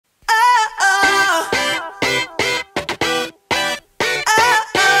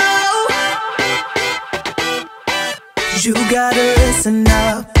You gotta listen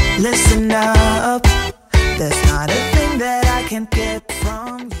up, listen up. There's not a thing that I can't get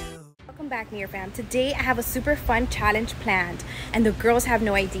from you. Welcome back, Near Fam. Today I have a super fun challenge planned and the girls have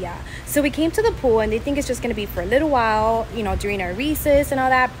no idea. So we came to the pool and they think it's just gonna be for a little while, you know, during our recess and all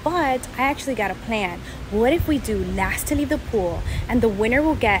that, but I actually got a plan. What if we do last to leave the pool and the winner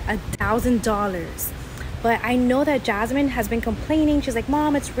will get $1,000? But I know that Jasmine has been complaining. She's like,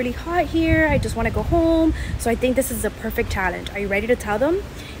 Mom, it's really hot here. I just want to go home. So I think this is a perfect challenge. Are you ready to tell them?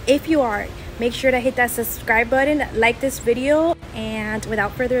 If you are, make sure to hit that subscribe button, like this video, and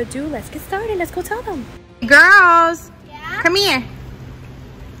without further ado, let's get started. Let's go tell them. Girls, yeah? Come here.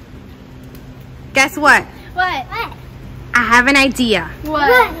 Guess what? What? I have an idea.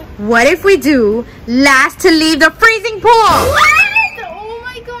 What? What if we do last to leave the freezing pool? What? Oh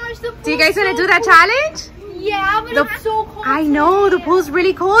my gosh, the pool's Do you guys want to do that challenge? Yeah, but it's so cold. I know, the pool's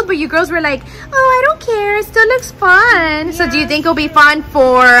really cold, but you girls were like, oh, I don't care, it still looks fun. Yeah. So do you think it'll be fun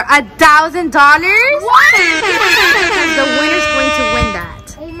for $1,000? What? The winner's going to win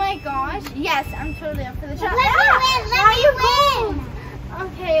that. Oh my gosh. Yes, I'm totally up for the challenge. Let me win.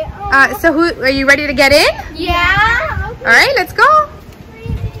 Okay. So who are you ready to get in? Yeah. Okay. All right, let's go.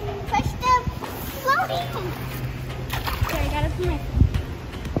 Push the floating. Okay, I gotta put my...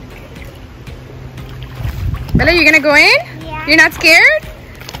 Bella, you gonna go in? Yeah. You're not scared?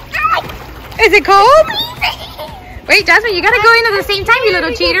 Is it cold? Wait, Jasmine, you gotta go in at the same time, you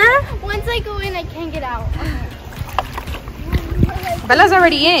little cheater. Once I go in, I can't get out. Bella's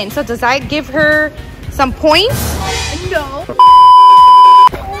already in, so does that give her some points? No.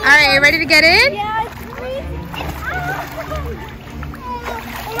 All right, you ready to get in? Yeah, it's freezing.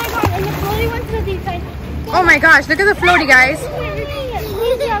 Oh my god, and the floaty one's to the deep side. Oh my gosh, look at the floaty, guys.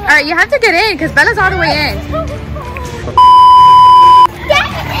 All right, you have to get in because Bella's all the way in.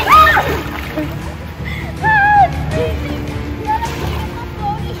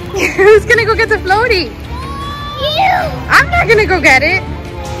 Who's gonna go get the floaty? You. I'm not gonna go get it.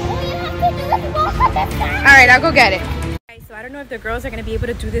 All right, I'll go get it. So I don't know if the girls are gonna be able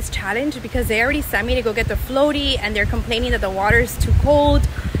to do this challenge because they already sent me to go get the floaty and they're complaining that the water is too cold.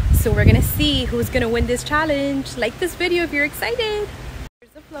 So we're gonna see who's gonna win this challenge. Like this video if you're excited.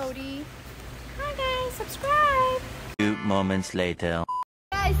 Here's the floaty. Hi guys, subscribe. 2 moments later.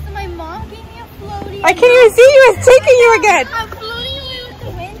 Guys, so my mom gave me a floaty. I can't even see you, it's taking you again. I'm floating away with the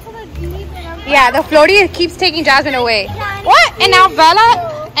wind to the deep and I'm Yeah, the floaty keeps taking Jasmine away. What? And now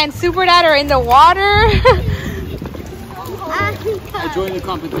Bella and Super Dad are in the water. I joined the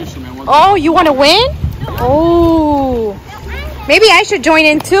competition. Oh, you want to win? Oh. Maybe I should join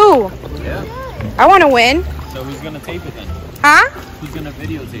in too. Yeah. I want to win. So who's gonna tape it then? Huh? Who's gonna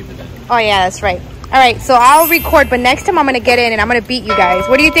videotape it then? Oh yeah, that's right. All right, so I'll record, but next time I'm gonna get in and I'm gonna beat you guys.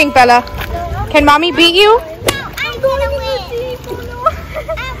 What do you think, Bella? Can mommy beat you? No, I'm gonna win.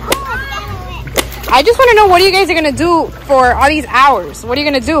 I just want to know what you guys are gonna do for all these hours. What are you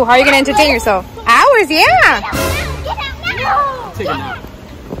gonna do? How are you gonna entertain yourself? Hours, yeah. Get out now. Take a nap.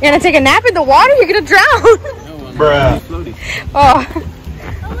 You're gonna take a nap in the water? You're gonna drown. No, Bruh. Floaty. Oh.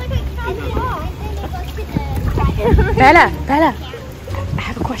 Oh my god, Bella, I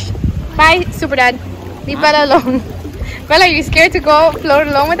have a question. Bye, Super Dad. Leave Bella alone. Bella, are you scared to go float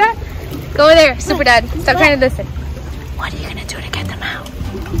alone with that? Go there, Super Dad. Stop trying to listen. What are you gonna do to get them out?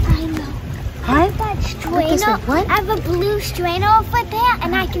 I know. Huh? That strainer, What? I have a blue strainer over there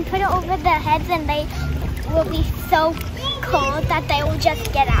and I can put it over their heads and they will be so cold that they will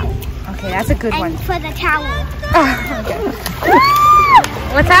just get out. Okay, that's a good one. And for the towel.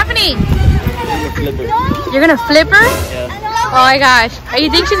 What's happening? Flipper. You're gonna flip her? Yeah. Oh my gosh. You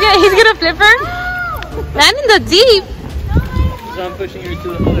think he's gonna flip her? Land in the deep. So I'm pushing her to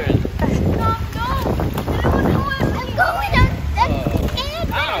the other end. I'm going. I'm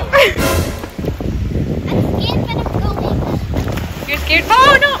scared. I'm scared, but I'm going. You're scared?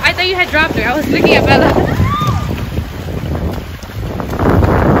 Oh no, I thought you had dropped her. I was looking at Bella.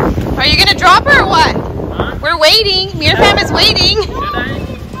 Are you gonna drop her or what? Huh? We're waiting. Mir Fam is waiting. Should I?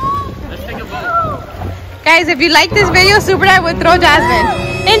 Let's take a vote. Guys, if you like this video, Super Dad would throw Jasmine.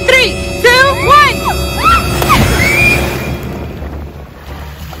 In 3, 2, 1.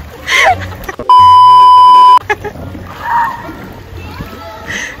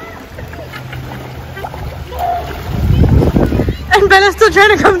 And Bella's still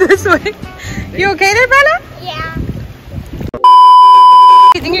trying to come this way. You okay there, Bella? Yeah.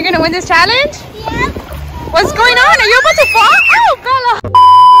 You think you're gonna win this challenge? Yeah. What's going on? Are you about to fall? Oh, Bella!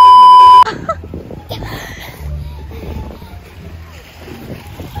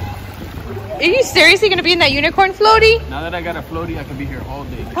 Are you seriously gonna be in that unicorn floaty? Now that I got a floaty, I can be here all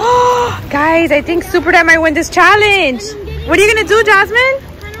day. Guys, I think Super Dad might win this challenge. What are you gonna do, Jasmine? I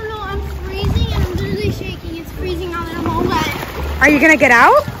don't know. I'm freezing and I'm literally shaking. It's freezing out and I'm all wet. Are you gonna get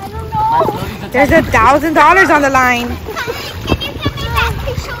out? I don't know. There's $1,000 on the line. Can you take me back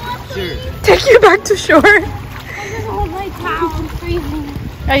to shore, please? Sure. Take you back to shore. I just hold my towel. I'm freezing.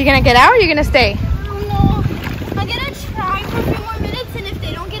 Are you gonna get out or are you gonna stay? I don't know. I'm gonna try for a few more minutes, and if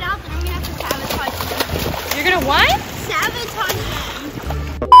they don't get out, then I'm gonna have to sabotage them. You're gonna what? Sabotage them.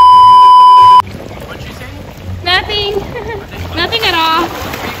 What'd she say? Nothing. Nothing at all.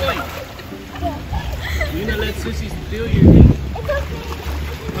 Where are you going? You gonna let Sissy steal your thing? It's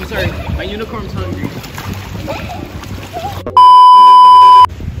okay. I'm sorry, my unicorn's hungry.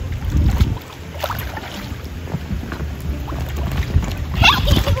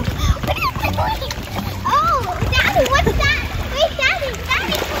 Oh, Daddy, what's that? Wait, Daddy, come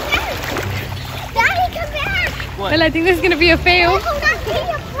back. Daddy, come back. What? Well, I think this is gonna be a fail. Hold on, give me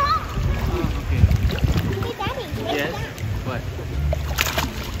a prop. Oh, okay. Hey, Daddy, what's Yes? that? What?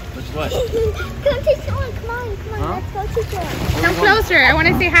 What's what? Go to shore, come on, Huh? let's go to shore. Come closer. I want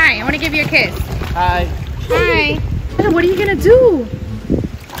to say hi. I want to give you a kiss. Hi. Hi. What are you gonna do?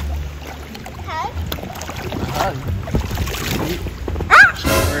 Hug?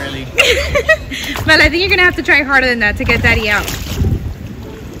 Really? Well, I think you're gonna have to try harder than that to get Daddy out.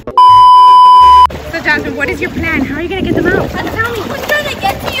 So, Jasmine, what is your plan? How are you gonna get them out? Tell me, who's trying to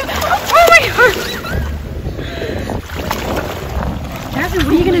get to you? Oh my God! Jasmine,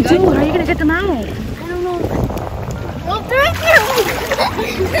 what are you gonna do? How are you gonna get them out? I don't know. Well, thank you.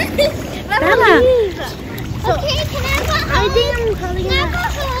 Bella. Okay, can I go home? I think I'm calling Can I her. go home?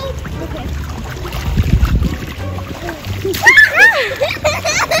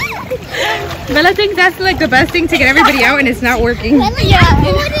 Bella thinks that's like the best thing to get everybody out, and it's not working. Yeah. Yeah.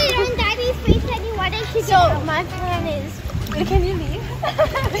 Put it on Daddy's face, Daddy. Why don't you So my plan is, can you leave?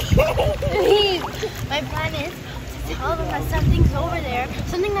 Please. My plan is to tell them that something's over there,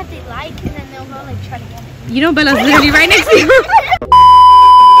 something that they like, and then they'll go like try to get it. You know Bella's literally right next to you.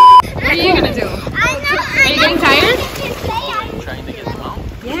 What are you gonna do? I know. Are you getting tired? Trying to get them out?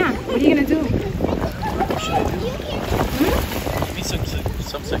 Yeah. What are you gonna do? Give me some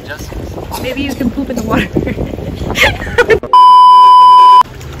suggestions. Maybe you can poop in the water.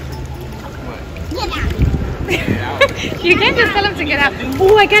 You can't just tell him to get out.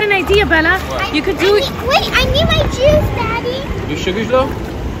 Oh, I got an idea, Bella. What? You could do. Wait, I need my juice, Daddy. Your sugar's low?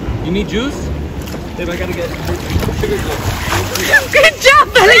 You need juice? Babe, I gotta get sugar's low. Good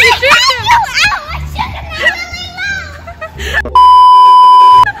job, Bella. You tricked him.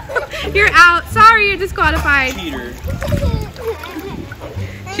 You're out. Sorry, you're disqualified. Cheater.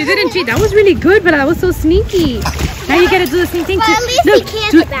 She didn't cheat. That was really good, but I was so sneaky. Now you gotta do the same thing Well, to. at least No, he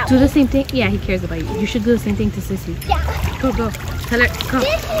cares about do me. the same thing. Yeah, he cares about you. You should do the same thing to Sissy. Yeah. Go, go. Tell her. Go.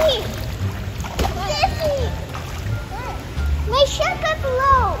 Sissy. My sugar's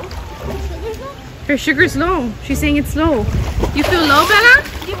low. Her sugar's low. She's saying it's low. You feel low, Bella?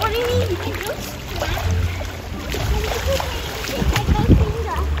 What do you mean? You can do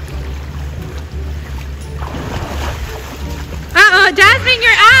Jasmine,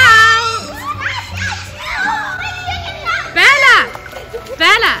 you're out. Bella,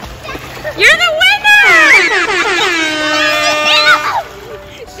 Bella, you're the winner.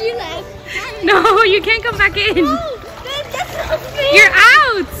 She left. No, you can't come back in. That's not fair. You're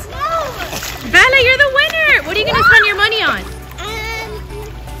out. No. Bella, you're the winner. What are you gonna spend your money on?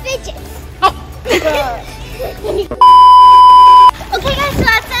 Fidgets. Oh. Okay guys, so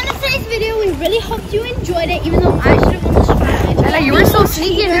that's the end of today's video. We really hope you enjoyed it, even though I should have won this challenge. Bella, you were so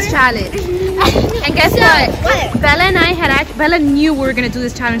sneaky in this challenge. And guess what? Bella and I had Bella knew we were gonna do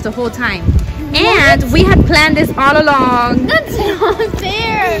this challenge the whole time. And we had planned this all along. That's not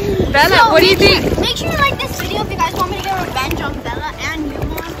fair. Bella, what do you think? Make sure you like this video if you guys want me to get revenge on Bella and you.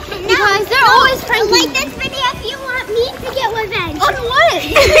 Because they're always pranking. Like this video if you want me to get revenge. On what?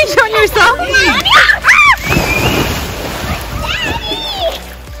 On yourself?